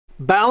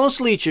Balanced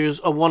leeches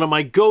are one of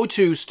my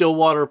go-to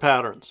Stillwater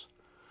patterns,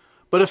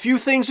 but a few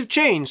things have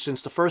changed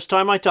since the first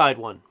time I tied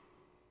one.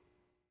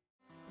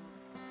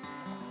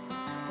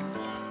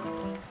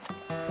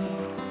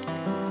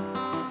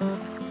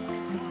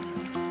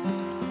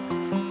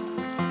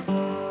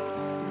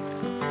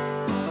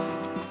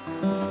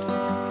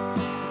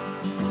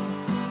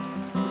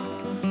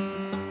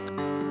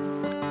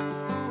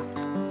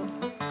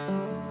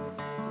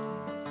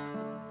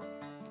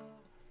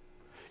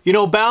 You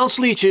know, balanced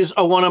leeches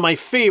are one of my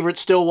favorite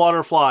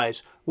Stillwater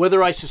flies,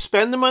 whether I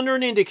suspend them under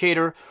an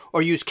indicator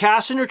or use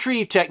cast and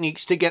retrieve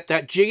techniques to get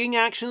that jigging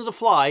action of the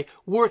fly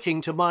working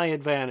to my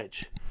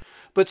advantage.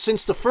 But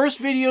since the first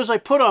videos I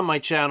put on my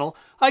channel,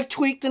 I've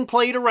tweaked and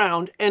played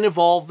around and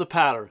evolved the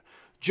pattern.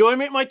 Join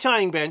me at my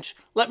tying bench.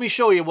 Let me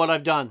show you what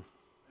I've done.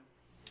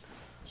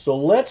 So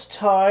let's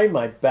tie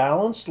my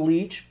balanced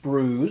leech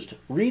bruised,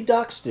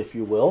 reduxed if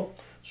you will,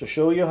 to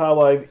show you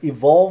how I've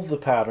evolved the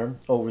pattern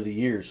over the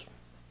years.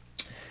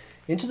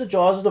 Into the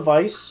jaws of the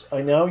vise,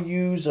 I now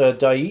use a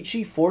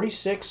Daiichi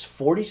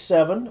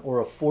 4647 or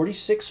a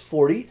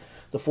 4640.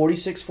 The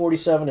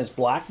 4647 is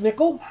black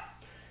nickel,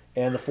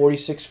 and the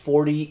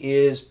 4640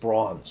 is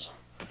bronze.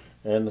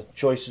 And the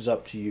choice is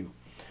up to you,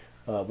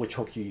 which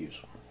hook you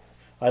use.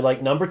 I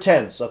like number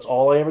 10s. That's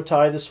all I ever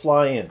tie this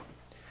fly in.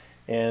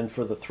 And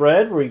for the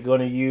thread, we're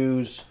going to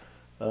use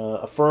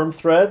a firm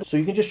thread. So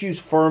you can just use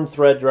firm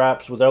thread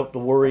wraps without the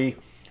worry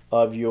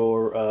of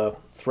your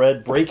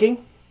thread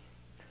breaking.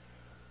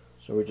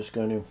 So we're just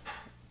going to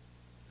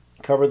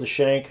cover the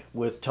shank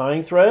with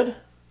tying thread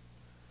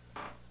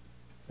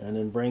and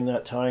then bring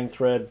that tying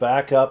thread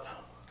back up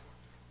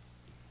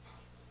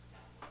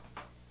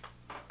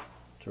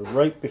to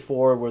right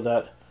before where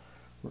the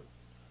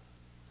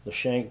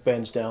shank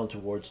bends down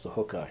towards the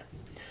hook eye.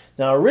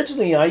 Now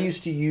originally I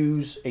used to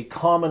use a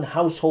common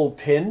household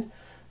pin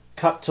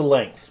cut to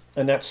length,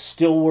 and that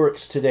still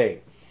works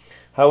today.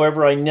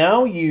 However, I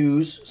now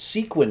use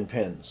sequin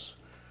pins.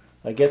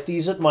 I get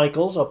these at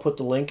Michael's. I'll put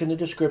the link in the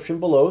description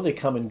below. They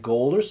come in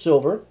gold or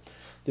silver.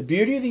 The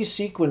beauty of these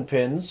sequin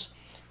pins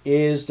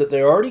is that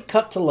they're already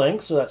cut to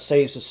length, so that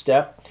saves a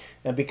step.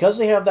 And because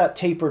they have that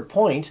tapered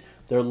point,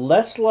 they're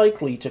less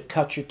likely to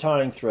cut your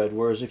tying thread.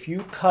 Whereas if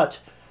you cut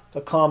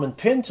a common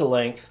pin to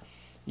length,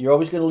 you're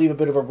always going to leave a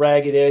bit of a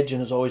ragged edge,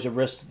 and there's always a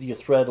risk that your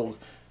thread will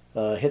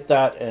hit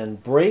that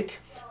and break.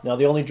 Now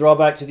the only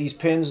drawback to these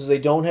pins is they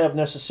don't have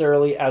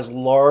necessarily as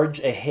large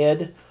a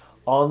head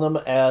on them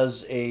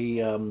as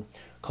a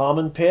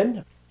common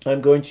pin.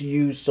 I'm going to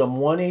use some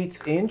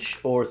 1/8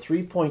 inch or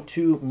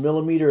 3.2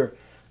 millimeter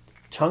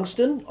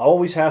tungsten.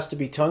 Always has to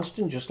be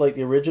tungsten, just like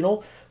the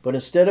original. But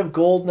instead of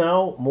gold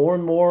now, more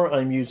and more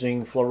I'm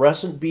using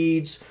fluorescent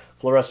beads,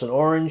 fluorescent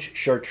orange,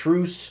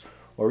 chartreuse,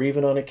 or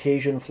even on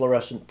occasion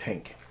fluorescent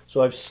pink.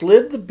 So I've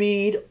slid the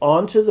bead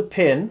onto the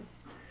pin,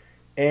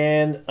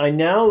 and I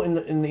now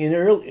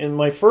in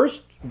my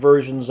first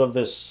versions of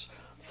this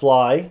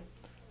fly,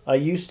 I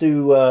used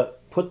to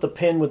put the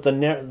pin with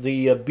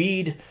the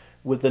bead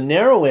with the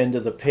narrow end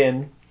of the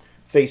pin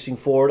facing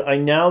forward. I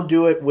now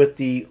do it with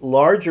the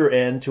larger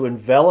end to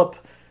envelop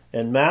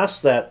and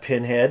mask that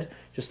pin head.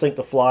 Just think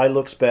the fly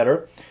looks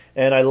better.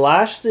 And I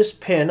lash this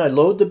pin, I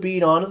load the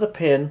bead onto the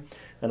pin,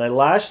 and I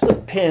lash the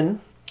pin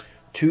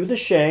to the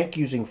shank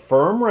using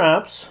firm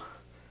wraps.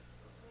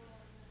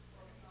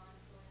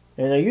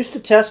 And I used to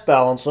test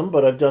balance them,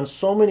 but I've done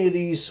so many of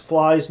these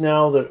flies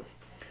now that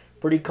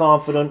pretty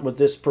confident with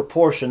this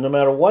proportion. No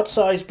matter what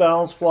size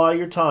balance fly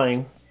you're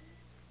tying,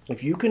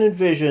 if you can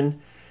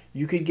envision,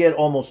 you could get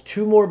almost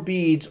 2 more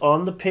beads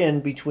on the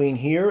pin between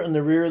here and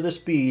the rear of this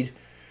bead.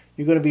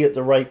 You're going to be at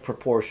the right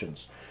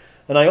proportions.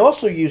 And I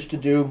also used to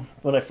do,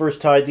 when I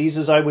first tied these,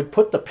 is I would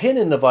put the pin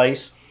in the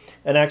vise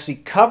and actually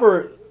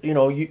cover,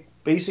 you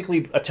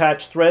basically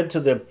attach thread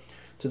to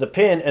the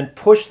pin and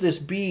push this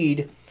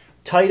bead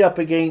tight up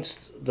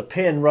against the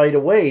pin right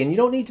away. And you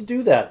don't need to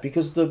do that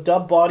because the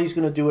dub body is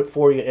going to do it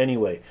for you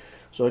anyway.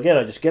 So again,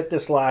 I just get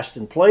this lashed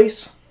in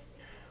place,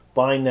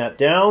 bind that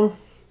down,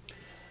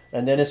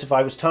 and then as if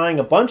I was tying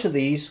a bunch of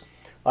these,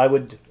 I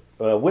would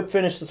whip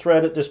finish the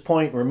thread at this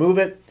point, remove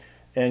it,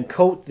 and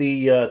coat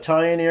the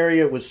tie-in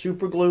area with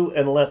super glue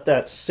and let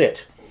that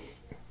sit.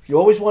 You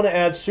always want to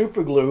add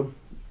super glue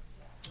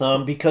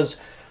because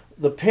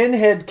the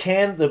pinhead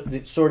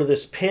sort of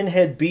this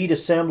pinhead bead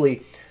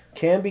assembly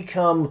can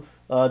become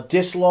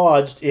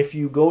dislodged if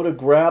you go to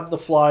grab the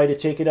fly to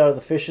take it out of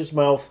the fish's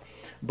mouth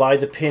by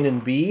the pin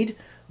and bead.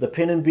 The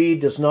pin and bead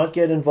does not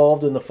get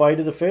involved in the fight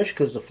of the fish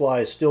because the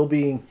fly is still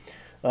being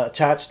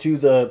attached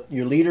to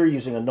your leader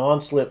using a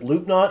non-slip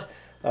loop knot.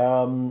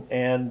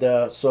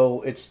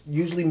 So it's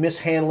usually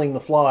mishandling the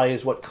fly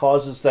is what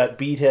causes that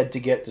bead head to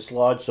get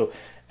dislodged. So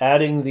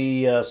adding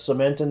the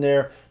cement in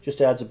there just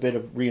adds a bit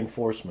of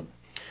reinforcement.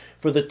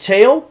 For the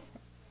tail,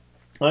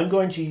 I'm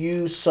going to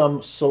use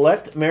some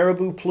Select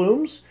Marabou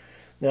plumes.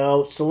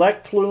 Now,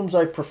 Select plumes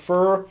I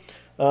prefer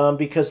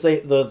because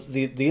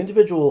the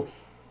individual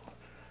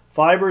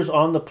fibers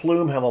on the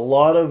plume have a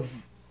lot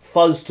of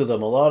fuzz to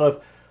them, a lot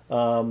of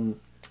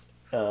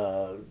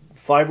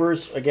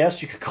fibers, I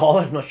guess you could call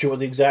it. I'm not sure what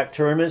the exact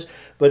term is,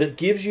 but it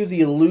gives you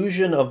the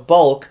illusion of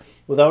bulk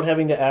without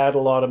having to add a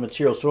lot of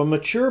material. So a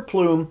mature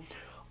plume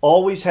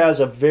always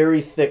has a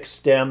very thick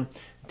stem.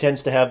 It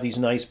tends to have these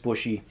nice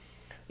bushy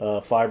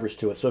fibers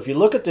to it. So if you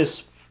look at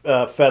this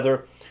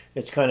feather,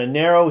 it's kind of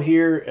narrow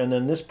here, and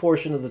then this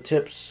portion of the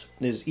tips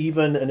is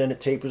even, and then it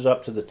tapers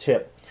up to the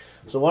tip.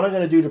 So what I'm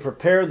going to do to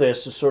prepare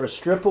this is sort of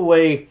strip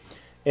away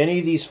any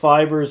of these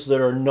fibers that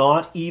are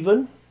not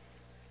even.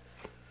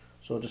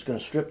 So I'm just going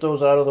to strip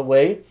those out of the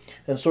way.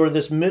 And sort of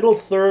this middle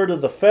third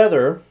of the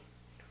feather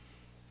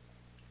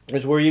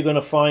is where you're going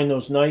to find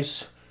those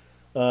nice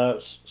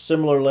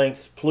similar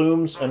length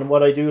plumes. And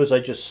what I do is I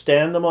just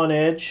stand them on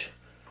edge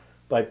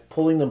by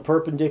pulling them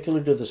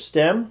perpendicular to the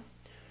stem.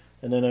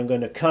 And then I'm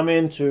going to come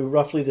into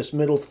roughly this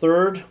middle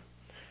third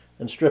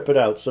and strip it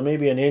out. So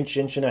maybe an inch,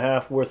 inch and a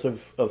half worth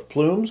of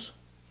plumes,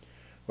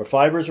 or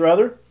fibers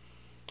rather.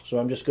 So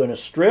I'm just going to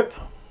strip.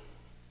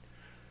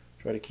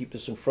 Try to keep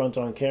this in front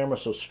on camera.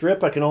 So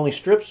strip, I can only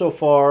strip so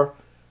far,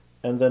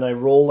 and then I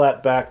roll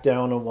that back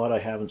down on what I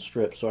haven't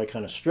stripped. So I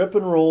kind of strip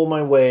and roll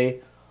my way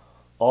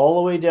all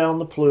the way down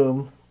the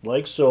plume,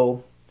 like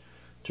so,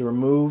 to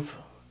remove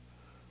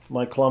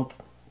my clump.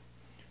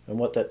 And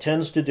what that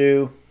tends to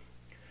do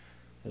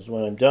is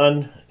when I'm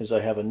done is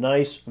I have a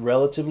nice,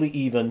 relatively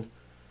even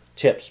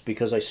tips,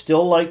 because I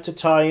still like to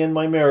tie in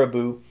my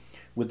marabou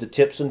with the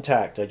tips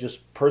intact. I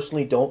just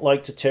personally don't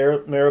like to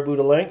tear marabou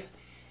to length.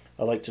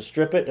 I like to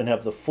strip it and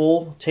have the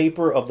full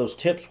taper of those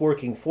tips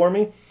working for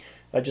me.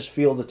 I just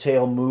feel the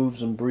tail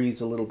moves and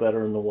breathes a little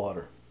better in the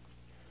water.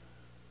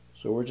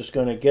 So we're just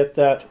going to get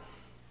that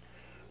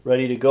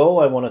ready to go.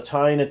 I want to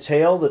tie in a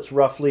tail that's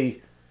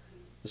roughly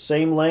the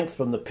same length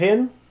from the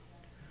pin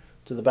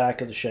to the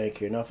back of the shank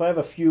here. Now if I have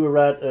a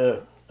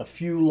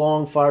few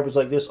long fibers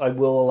like this, I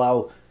will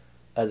allow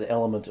an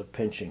element of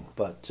pinching,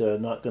 but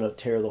not going to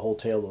tear the whole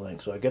tail to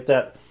length. So I get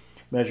that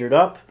measured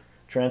up,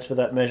 transfer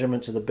that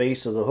measurement to the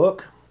base of the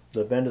hook,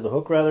 the bend of the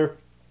hook rather,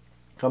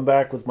 come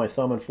back with my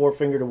thumb and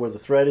forefinger to where the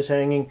thread is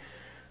hanging,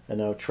 and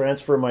now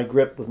transfer my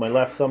grip with my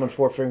left thumb and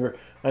forefinger.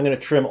 I'm going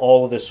to trim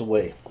all of this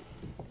away.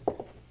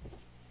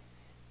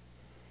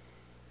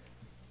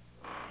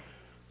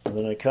 And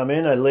then I come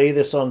in, I lay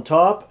this on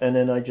top, and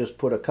then I just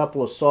put a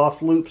couple of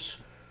soft loops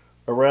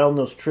around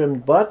those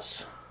trimmed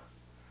butts,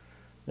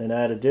 then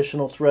add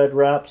additional thread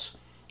wraps,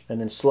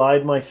 and then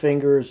slide my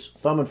fingers,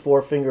 thumb and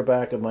forefinger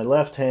back of my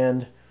left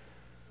hand,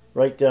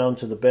 right down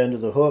to the bend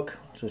of the hook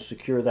to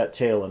secure that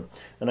tail in.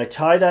 And I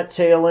tie that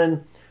tail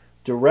in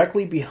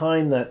directly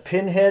behind that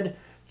pin head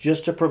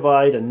just to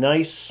provide a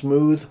nice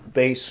smooth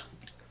base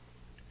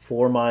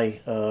for my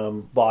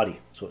body.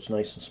 So it's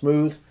nice and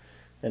smooth.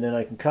 And then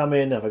I can come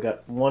in, if I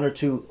got one or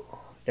two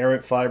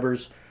errant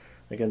fibers,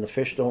 again the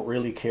fish don't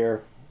really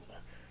care.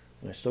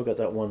 And I still got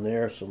that one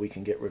there, so we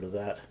can get rid of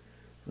that.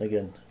 And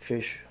again,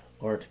 fish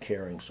aren't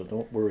caring, so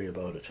don't worry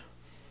about it.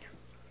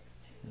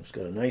 It's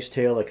got a nice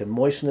tail. I can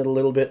moisten it a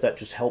little bit. That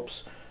just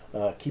helps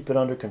keep it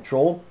under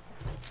control.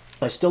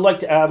 I still like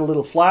to add a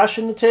little flash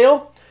in the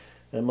tail,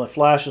 and my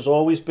flash has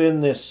always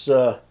been this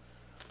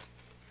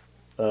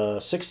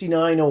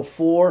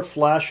 6904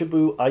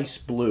 Flashabou Ice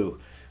Blue.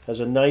 Has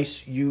a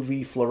nice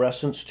UV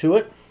fluorescence to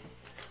it.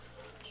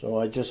 So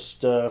I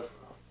just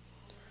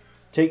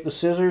take the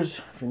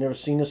scissors. If you've never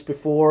seen this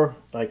before,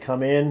 I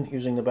come in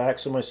using the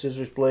backs of my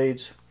scissors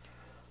blades.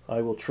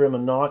 I will trim a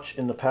notch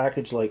in the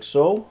package like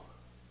so.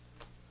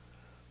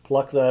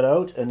 Pluck that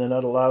out, and then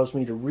that allows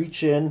me to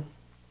reach in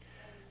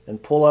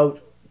and pull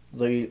out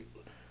the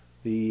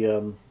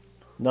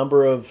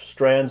number of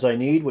strands I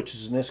need, which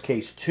is in this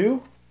case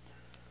 2.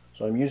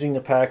 So I'm using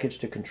the package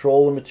to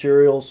control the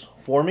materials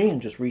for me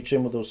and just reach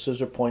in with those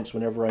scissor points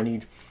whenever I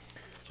need,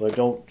 so I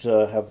don't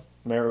have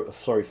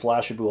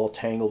Flashabou all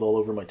tangled all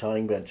over my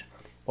tying bench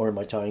or in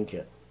my tying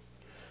kit.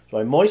 So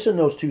I moisten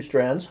those 2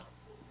 strands,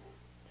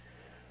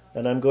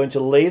 and I'm going to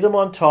lay them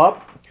on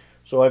top.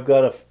 So I've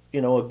got a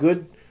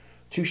good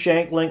 2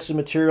 shank lengths of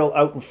material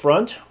out in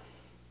front,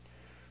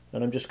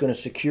 and I'm just going to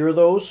secure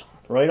those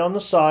right on the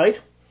side.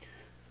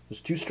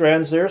 There's 2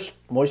 strands there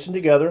moistened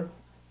together.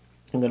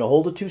 I'm going to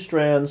hold the 2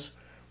 strands,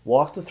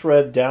 walk the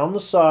thread down the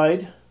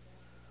side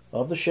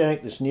of the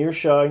shank, this near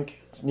side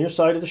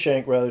of the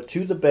shank rather,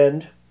 to the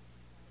bend,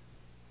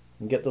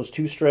 and get those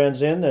 2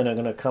 strands in. Then I'm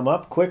going to come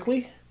up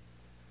quickly,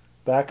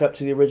 back up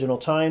to the original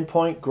tying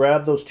point,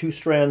 grab those 2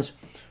 strands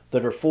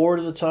that are forward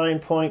of the tying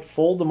point,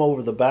 fold them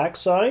over the back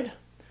side,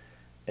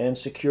 and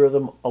secure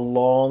them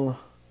along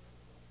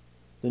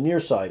the near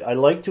side. I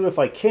like to, if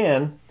I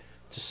can,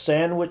 to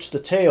sandwich the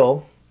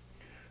tail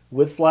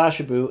with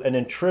Flashabou and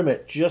then trim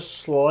it just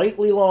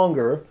slightly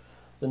longer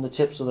than the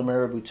tips of the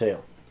marabou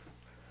tail.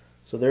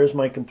 So there's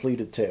my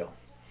completed tail.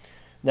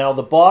 Now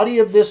the body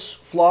of this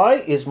fly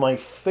is my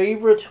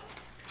favorite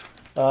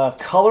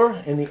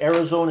color in the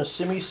Arizona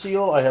Simi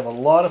Seal. I have a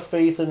lot of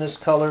faith in this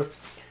color.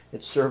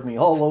 It's served me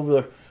all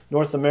over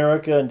North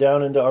America and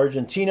down into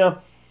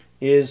Argentina.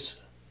 Is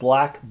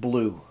black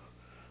blue.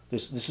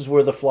 This is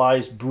where the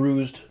fly's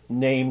bruised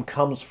name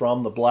comes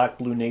from, the black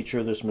blue nature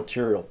of this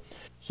material.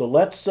 So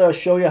let's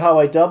show you how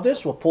I dub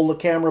this. We'll pull the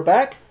camera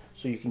back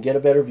so you can get a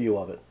better view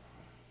of it.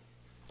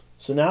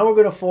 So now we're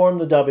going to form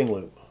the dubbing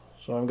loop.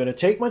 So I'm going to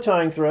take my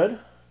tying thread,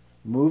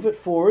 move it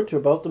forward to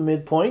about the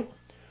midpoint.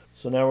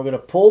 So now we're going to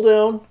pull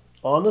down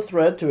on the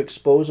thread to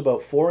expose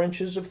about 4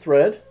 inches of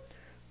thread,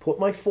 put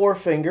my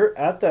forefinger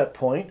at that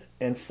point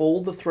and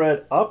fold the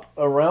thread up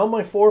around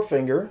my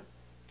forefinger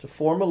to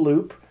form a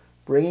loop,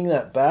 bringing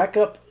that back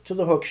up to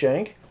the hook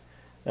shank,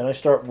 and I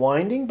start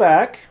winding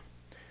back.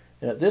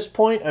 And at this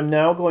point, I'm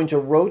now going to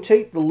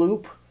rotate the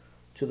loop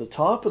to the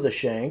top of the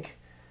shank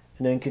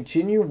and then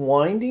continue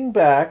winding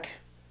back,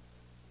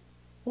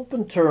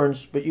 open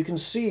turns, but you can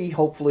see,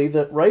 hopefully,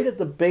 that right at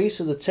the base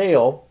of the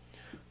tail,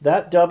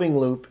 that dubbing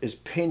loop is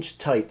pinched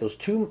tight. Those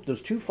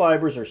two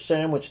fibers are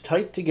sandwiched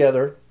tight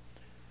together,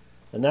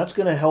 and that's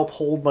going to help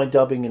hold my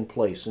dubbing in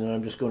place. And then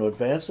I'm just going to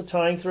advance the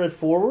tying thread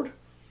forward,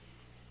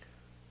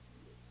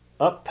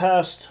 up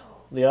past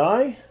the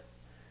eye,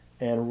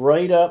 and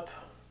right up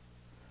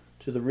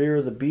to the rear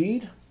of the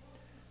bead,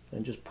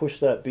 and just push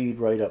that bead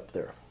right up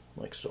there,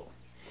 like so.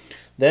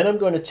 Then I'm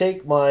going to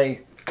take my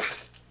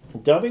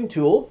dubbing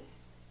tool,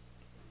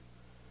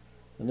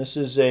 and this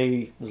is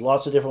there's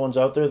lots of different ones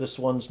out there. This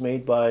one's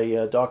made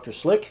by Dr.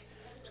 Slick.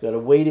 It's got a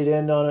weighted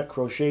end on it,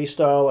 crochet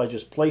style. I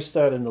just placed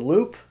that in the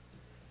loop,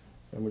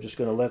 and we're just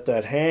going to let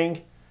that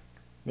hang,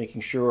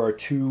 making sure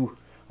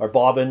our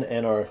bobbin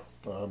and our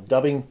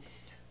dubbing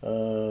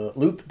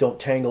loop don't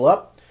tangle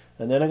up.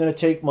 And then I'm going to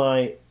take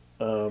my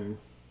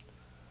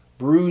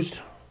Bruised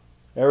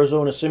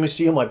Arizona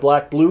Semi-Seal, my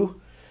black blue,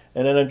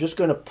 and then I'm just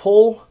going to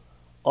pull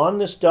on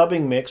this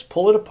dubbing mix,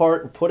 pull it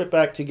apart and put it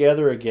back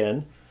together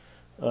again,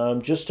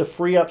 just to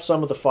free up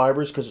some of the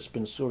fibers because it's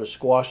been sort of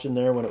squashed in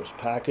there when it was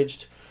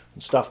packaged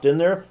and stuffed in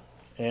there.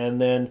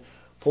 And then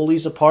pull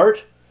these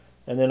apart,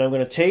 and then I'm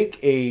going to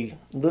take a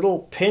little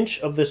pinch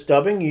of this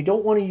dubbing. You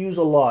don't want to use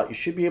a lot. You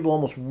should be able to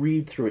almost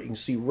read through it. You can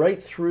see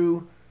right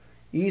through,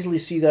 easily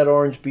see that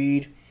orange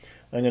bead.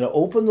 I'm going to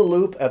open the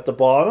loop at the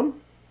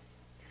bottom,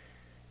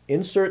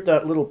 insert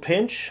that little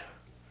pinch,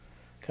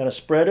 kind of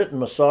spread it and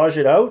massage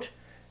it out,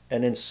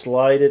 and then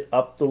slide it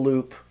up the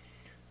loop,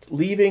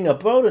 leaving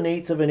about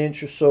 1/8 of an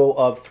inch or so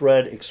of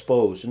thread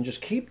exposed. And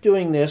just keep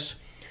doing this,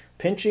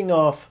 pinching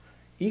off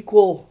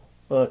equal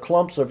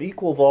clumps of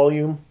equal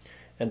volume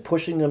and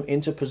pushing them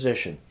into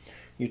position.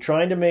 You're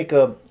trying to make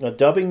a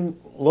dubbing,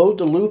 load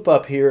the loop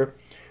up here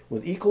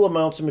with equal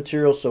amounts of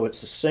material so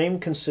it's the same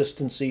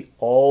consistency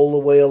all the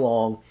way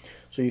along.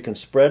 So you can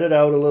spread it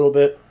out a little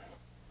bit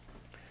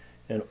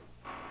and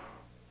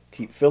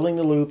keep filling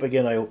the loop.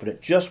 Again, I open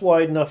it just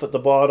wide enough at the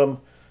bottom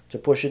to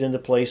push it into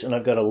place, and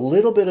I've got a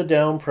little bit of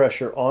down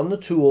pressure on the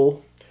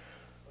tool.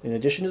 In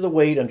addition to the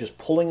weight, I'm just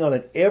pulling on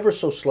it ever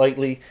so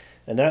slightly,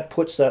 and that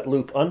puts that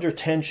loop under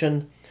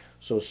tension.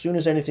 So as soon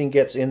as anything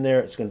gets in there,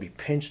 it's going to be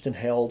pinched and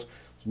held.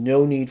 There's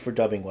no need for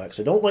dubbing wax.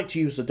 I don't like to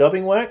use the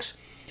dubbing wax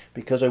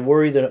because I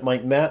worry that it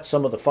might mat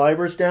some of the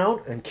fibers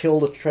down and kill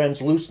the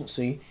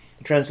translucency,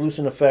 the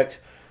translucent effect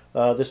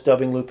this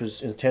dubbing loop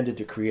is intended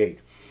to create.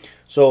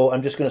 So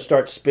I'm just going to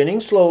start spinning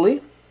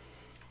slowly.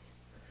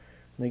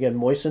 And again,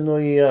 moisten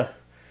the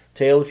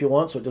tail if you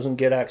want so it doesn't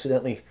get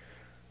accidentally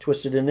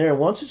twisted in there. And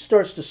once it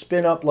starts to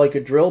spin up like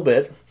a drill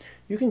bit,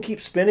 you can keep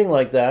spinning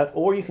like that,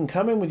 or you can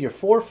come in with your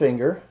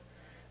forefinger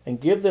and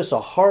give this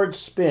a hard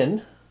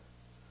spin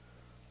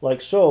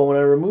like so. When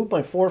I remove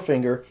my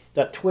forefinger,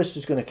 that twist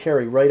is going to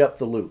carry right up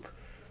the loop.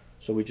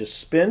 So we just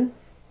spin,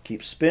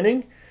 keep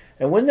spinning,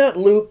 and when that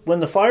loop, when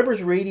the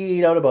fibers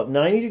radiate out about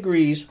 90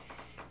 degrees,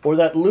 or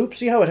that loop,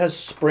 see how it has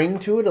spring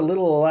to it, a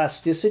little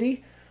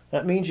elasticity?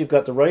 That means you've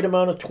got the right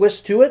amount of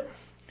twist to it.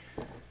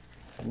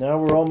 And now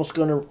we're almost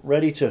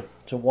ready to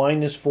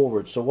wind this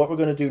forward. So what we're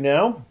going to do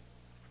now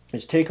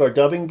is take our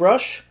dubbing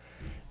brush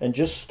and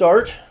just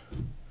start,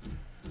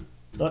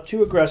 not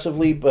too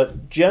aggressively,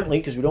 but gently,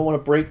 because we don't want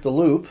to break the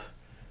loop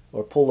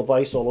or pull the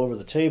vise all over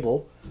the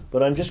table.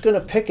 But I'm just going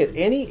to pick at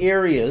any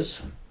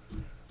areas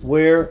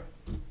where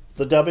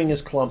the dubbing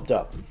is clumped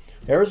up.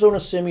 Arizona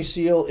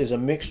Semi-Seal is a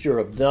mixture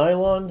of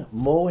nylon,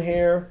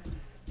 mohair,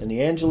 and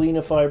the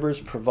Angelina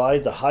fibers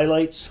provide the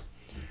highlights.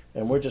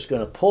 And we're just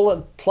going to pull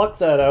and pluck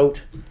that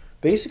out,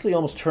 basically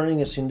almost turning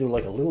this into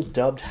like a little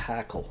dubbed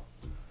hackle.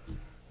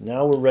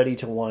 Now we're ready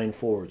to wind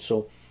forward.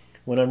 So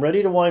when I'm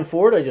ready to wind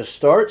forward, I just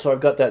start. So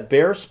I've got that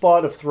bare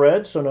spot of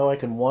thread, so now I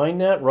can wind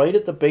that right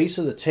at the base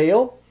of the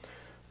tail.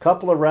 A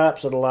couple of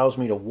wraps that allows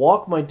me to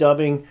walk my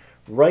dubbing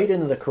right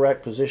into the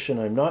correct position.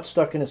 I'm not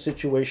stuck in a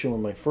situation where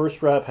my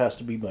first wrap has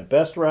to be my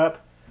best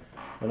wrap.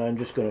 And I'm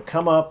just going to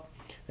come up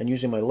and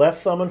using my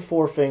left thumb and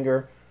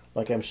forefinger,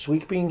 like I'm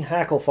sweeping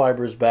hackle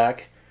fibers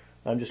back,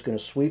 I'm just going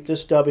to sweep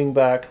this dubbing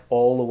back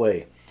all the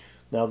way.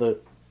 Now the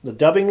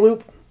dubbing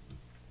loop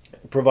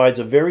provides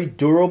a very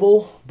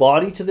durable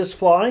body to this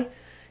fly.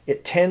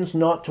 It tends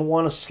not to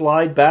want to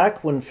slide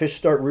back when fish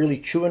start really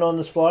chewing on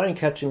this fly and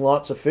catching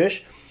lots of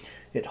fish.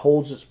 It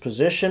holds its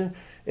position.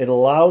 It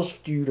allows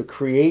you to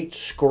create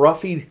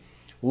scruffy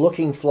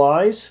looking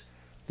flies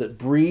that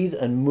breathe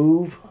and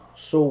move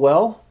so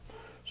well.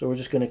 So we're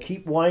just going to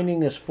keep winding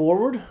this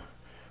forward.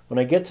 When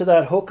I get to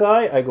that hook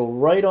eye, I go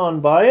right on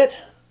by it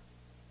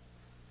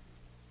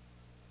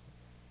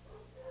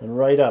and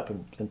right up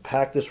and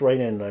pack this right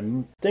in.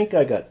 I think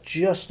I got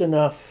just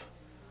enough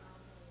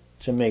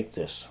to make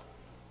this.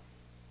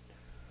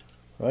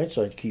 Right,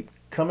 so I keep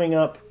coming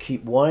up,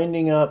 keep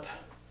winding up,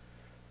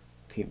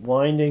 keep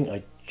winding.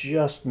 I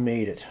just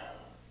made it.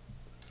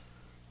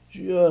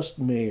 Just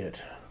made it.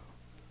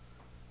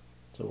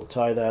 So we'll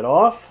tie that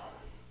off.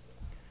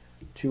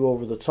 2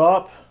 over the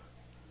top,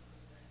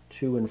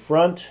 2 in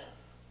front,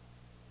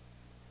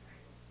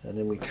 and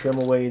then we trim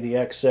away the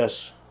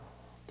excess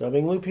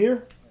dubbing loop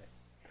here.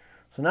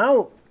 So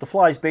now the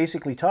fly's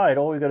basically tied.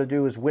 All we've got to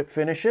do is whip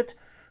finish it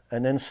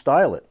and then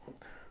style it.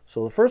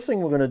 So the first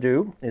thing we're going to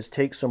do is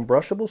take some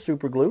brushable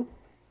super glue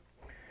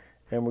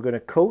and we're going to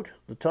coat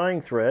the tying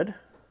thread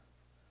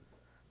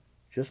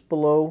just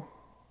below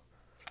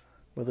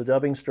where the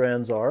dubbing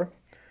strands are,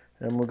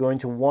 and we're going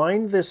to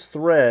wind this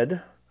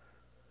thread,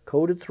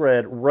 coated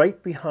thread,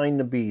 right behind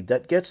the bead.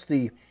 That gets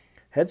the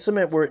head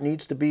cement where it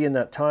needs to be in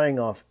that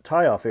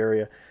tie-off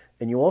area,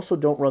 and you also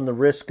don't run the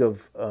risk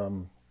of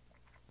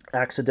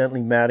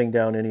accidentally matting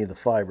down any of the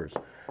fibers.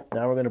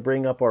 Now we're going to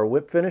bring up our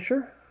whip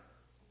finisher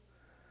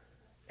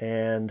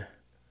and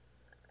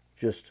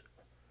just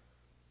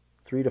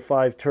 3 to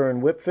 5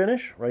 turn whip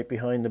finish right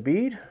behind the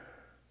bead.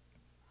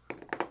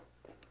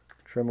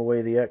 Trim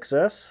away the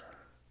excess.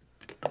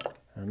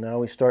 And now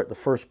we start the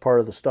first part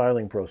of the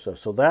styling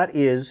process. So that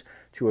is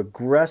to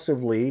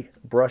aggressively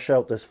brush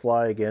out this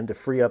fly again to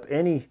free up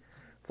any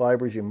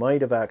fibers you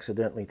might have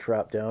accidentally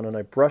trapped down. And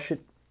I brush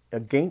it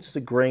against the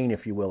grain,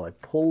 if you will. I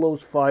pull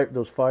those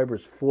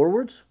fibers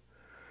forwards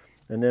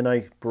and then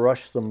I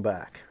brush them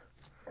back.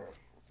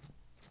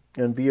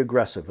 And be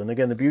aggressive. And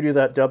again, the beauty of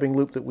that dubbing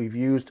loop that we've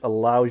used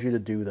allows you to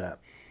do that.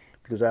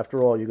 Because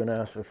after all, you're going to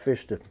ask a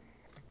fish to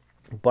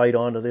bite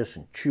onto this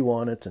and chew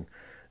on it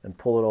and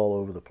pull it all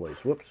over the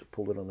place. Whoops,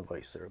 pulled it on the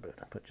vise there a bit.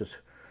 But just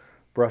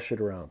brush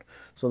it around.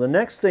 So the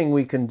next thing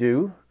we can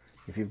do,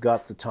 if you've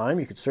got the time,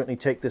 you could certainly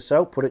take this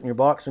out, put it in your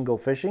box and go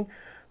fishing.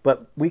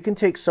 But we can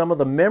take some of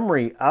the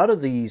memory out of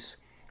these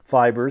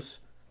fibers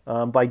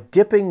by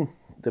dipping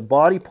the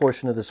body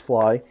portion of this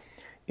fly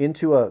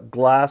into a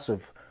glass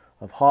of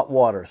hot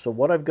water. So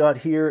what I've got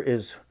here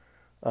is,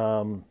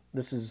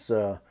 this is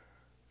a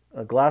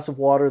glass of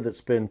water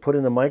that's been put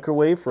in the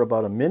microwave for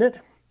about a minute.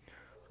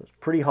 So it's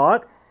pretty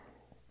hot.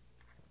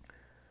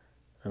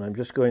 And I'm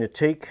just going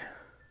to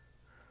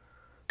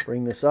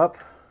bring this up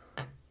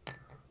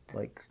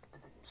like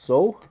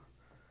so,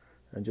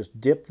 and just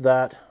dip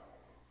that,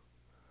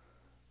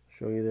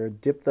 show you there,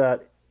 dip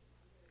that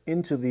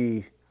into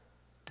the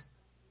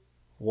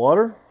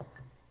water.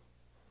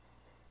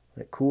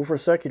 Let it cool for a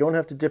sec. You don't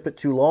have to dip it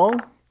too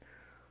long.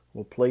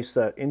 We'll place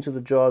that into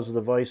the jaws of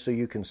the vise so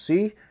you can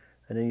see,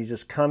 and then you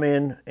just come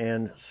in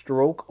and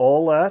stroke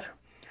all that.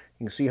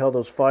 You can see how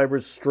those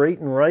fibers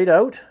straighten right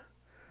out,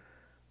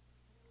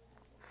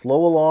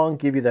 flow along,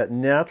 give you that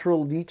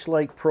natural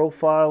leech-like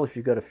profile. If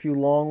you've got a few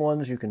long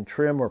ones, you can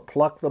trim or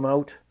pluck them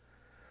out,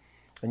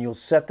 and you'll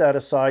set that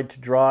aside to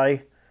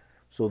dry.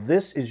 So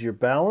this is your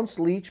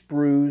Balanced Leech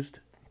Bruised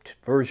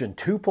version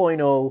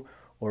 2.0,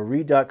 or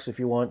Redux if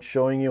you want,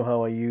 showing you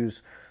how I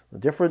use the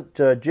different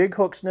jig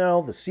hooks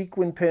now, the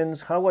sequin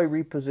pins, how I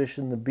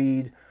reposition the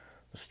bead,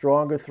 the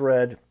stronger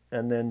thread,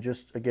 and then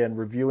just, again,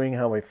 reviewing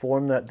how I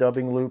form that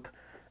dubbing loop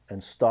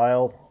and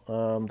style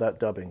that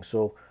dubbing.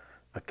 So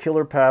a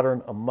killer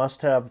pattern, a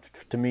must-have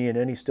to me in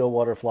any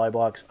Stillwater fly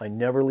box. I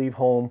never leave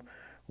home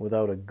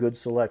without a good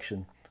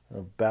selection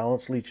of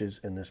balanced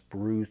leeches in this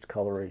bruised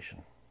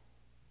coloration.